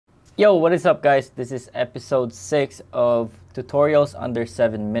Yo, what is up guys? This is episode 6 of tutorials under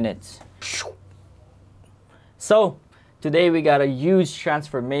 7 minutes. So today we got a huge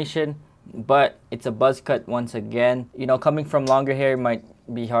transformation, but it's a buzz cut once again. You know, coming from longer hair might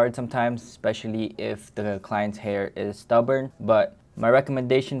be hard sometimes, especially if the client's hair is stubborn. But my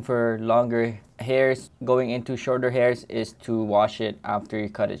recommendation for longer hairs going into shorter hairs is to wash it after you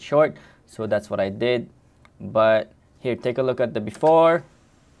cut it short. So that's what I did. But here, take a look at the before.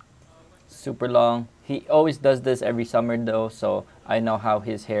 Super long. He always does this every summer though, so I know how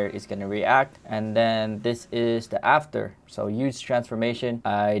his hair is gonna react. And then this is the after. So huge transformation.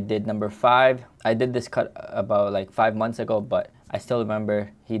 I did number 5. I did this cut about like 5 months ago, but I still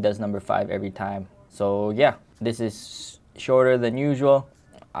remember he does number 5 every time. So yeah, this is shorter than usual.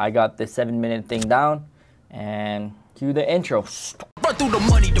 I got the 7-minute thing down, and cue the intro. Run through the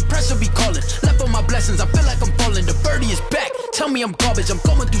money, the pressure be calling. Left on my blessings, I feel like I'm falling. The birdie is back. Tell me I'm garbage, I'm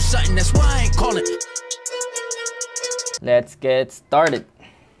going through something, that's why I ain't calling. Let's get started.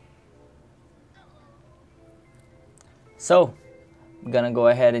 So I'm gonna go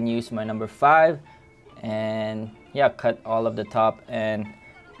ahead and use my number 5 and yeah, cut all of the top and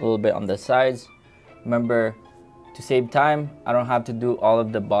a little bit on the sides. Remember, to save time, I don't have to do all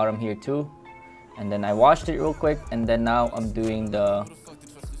of the bottom here too. And then I washed it real quick, and then now I'm doing the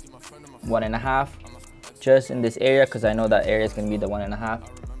 1.5 just in this area because I know that area is going to be the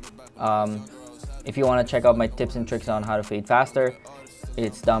 1.5. If you want to check out my tips and tricks on how to fade faster,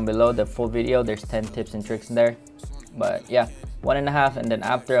 it's down below the full video. There's 10 tips and tricks in there. But yeah, 1.5, and then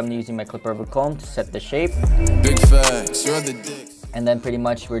after I'm using my Alecbarbero comb to set the shape. Big facts, you're the dick. And then pretty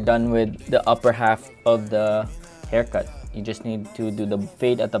much we're done with the upper half of the haircut. You just need to do the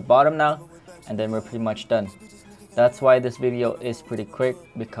fade at the bottom now, and then we're pretty much done. That's why this video is pretty quick,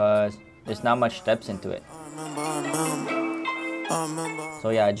 because there's not much steps into it. So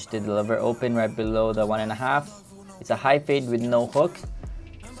yeah, I just did the lever open right below the 1.5. It's a high fade with no hooks.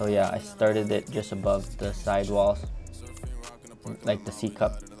 So yeah, I started it just above the side walls, like the C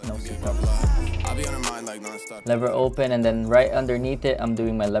cup, no C cup. Lever open, and then right underneath it, I'm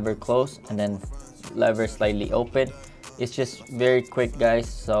doing my lever close, and then lever slightly open. It's just very quick guys,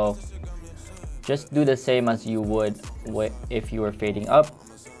 so just do the same as you would if you were fading up,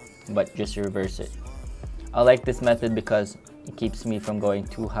 but just reverse it. I like this method because it keeps me from going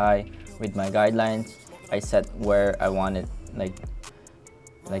too high with my guidelines. I set where I want it,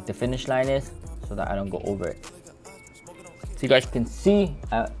 like the finish line is, so that I don't go over it. So you guys can see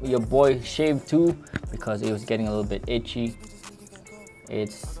your boy shaved too because it was getting a little bit itchy.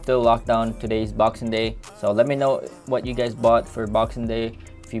 It's still lockdown. Today's Boxing Day, so let me know what you guys bought for Boxing Day.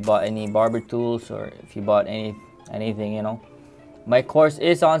 If you bought any barber tools, or if you bought anything, you know. My course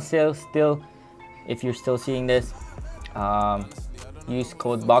is on sale still. If you're still seeing this, use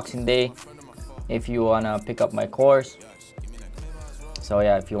code Boxing Day if you want to pick up my course. So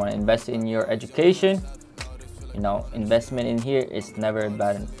yeah, if you want to invest in your education, you know, investment in here is never a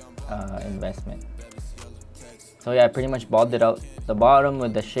bad investment. So yeah, I pretty much balled it out the bottom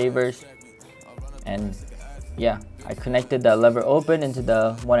with the shavers, and yeah, I connected the lever open into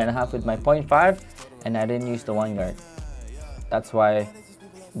the 1.5 with my 0.5, and I didn't use the 1 guard. That's why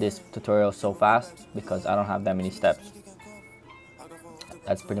this tutorial is so fast, because I don't have that many steps.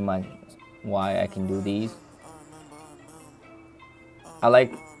 That's pretty much why I can do these.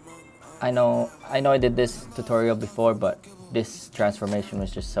 I know I did this tutorial before, but this transformation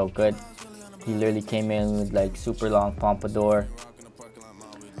was just so good. He literally came in with like super long pompadour.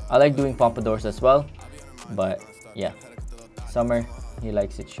 I like doing pompadours as well, but yeah, summer he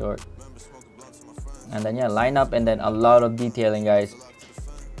likes it short. And then yeah, line up, and then a lot of detailing guys.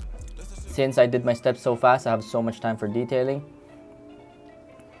 Since I did my steps so fast, I have so much time for detailing,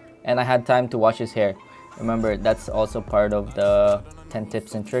 and I had time to wash his hair. Remember, that's also part of the 10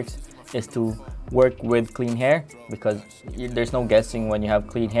 tips and tricks, is to work with clean hair, because there's no guessing when you have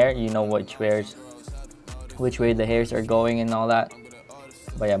clean hair. You know which way the hairs are going and all that.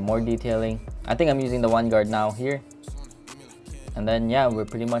 But yeah, more detailing. I think I'm using the 1 guard now here, and then yeah, we're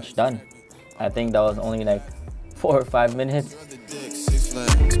pretty much done. I think that was only like 4 or 5 minutes.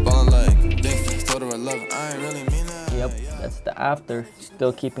 Yep, that's the after.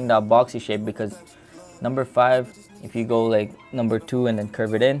 Still keeping that boxy shape, because number 5, if you go like number 2 and then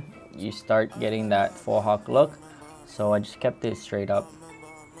curve it in, you start getting that faux hawk look. So I just kept it straight up,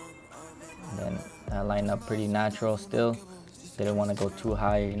 and then that lined up pretty natural still. Didn't want to go too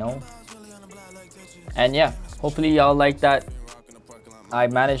high, you know. And yeah, hopefully y'all like that. I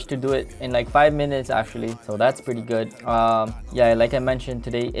managed to do it in like 5 minutes actually, so that's pretty good. Yeah, like I mentioned,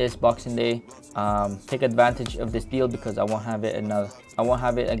 today is Boxing Day. Take advantage of this deal because I won't have it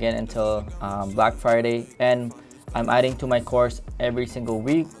again until Black Friday, and I'm adding to my course every single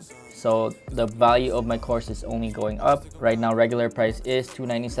week. So the value of my course is only going up. Right now regular price is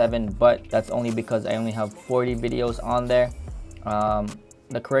 $297, but that's only because I only have 40 videos on there.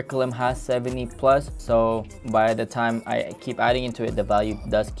 The curriculum has 70 plus, so by the time I keep adding into it, the value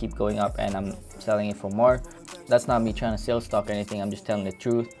does keep going up and I'm selling it for more. That's not me trying to sell stock or anything, I'm just telling the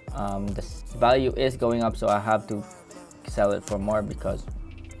truth. The value is going up, so I have to sell it for more because,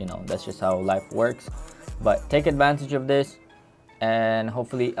 you know, that's just how life works. But take advantage of this, and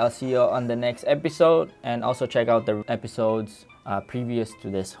hopefully I'll see you on the next episode. And also check out the episodes previous to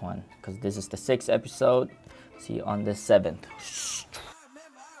this one, because this is the 6th episode. See you on the 7th.